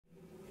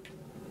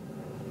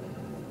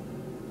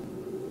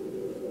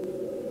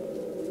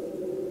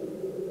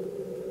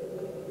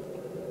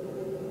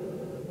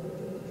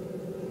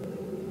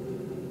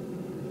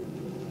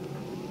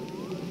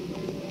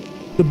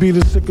The beat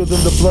is sicker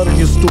than the blood in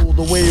your stool.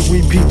 The way it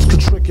repeats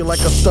could trick you like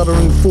a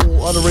stuttering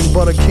fool, uttering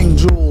butter king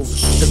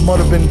jewels. It might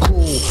have been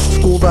cool.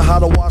 Schooled her how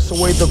to wash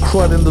away the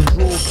crud in the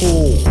drool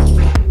pool.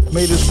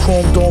 Made his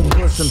chrome dome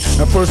glisten.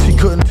 At first he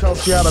couldn't tell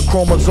she had a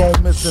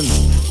chromosome missing.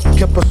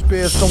 Kept a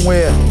spare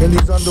somewhere in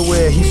these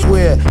underwear. He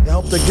swear it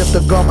helped her get the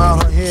gum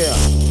out her hair.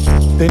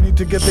 They need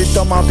to get their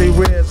thumb out their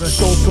rears and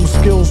show some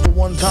skills the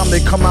one time they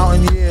come out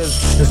in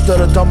years.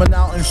 Instead of dumbing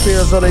out in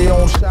fears of their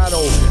own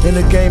shadow. In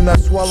a game that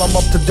swell them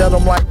up to dead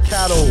them like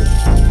cattle.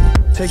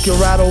 Take your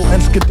rattle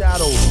and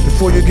skedaddle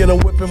before you get a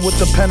whipping with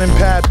the pen and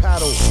pad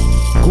paddle.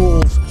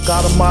 Grooves,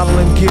 got a model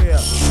in gear.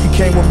 He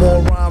came with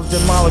more rhymes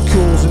than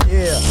molecules in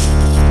air.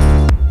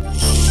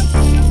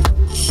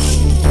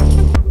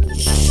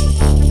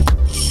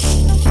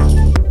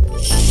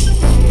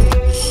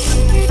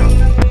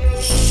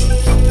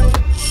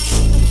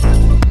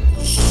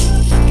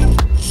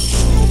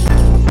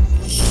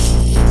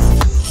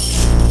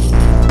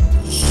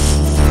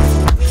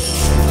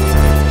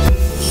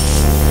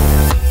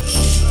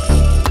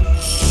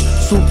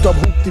 Souped up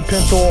hoopty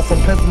pinto off a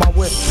pimp my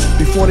whip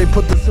before they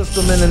put the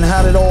system in and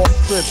had it all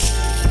stripped.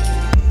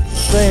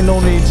 There ain't no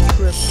need to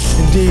trip.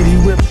 Indeed, he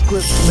ripped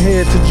scripts from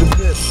here to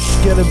Jabit.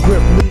 Get a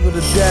grip, leave it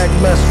a dag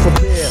mess for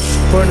beer.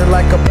 Burn it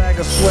like a bag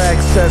of swag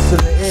sets in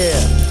the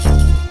air.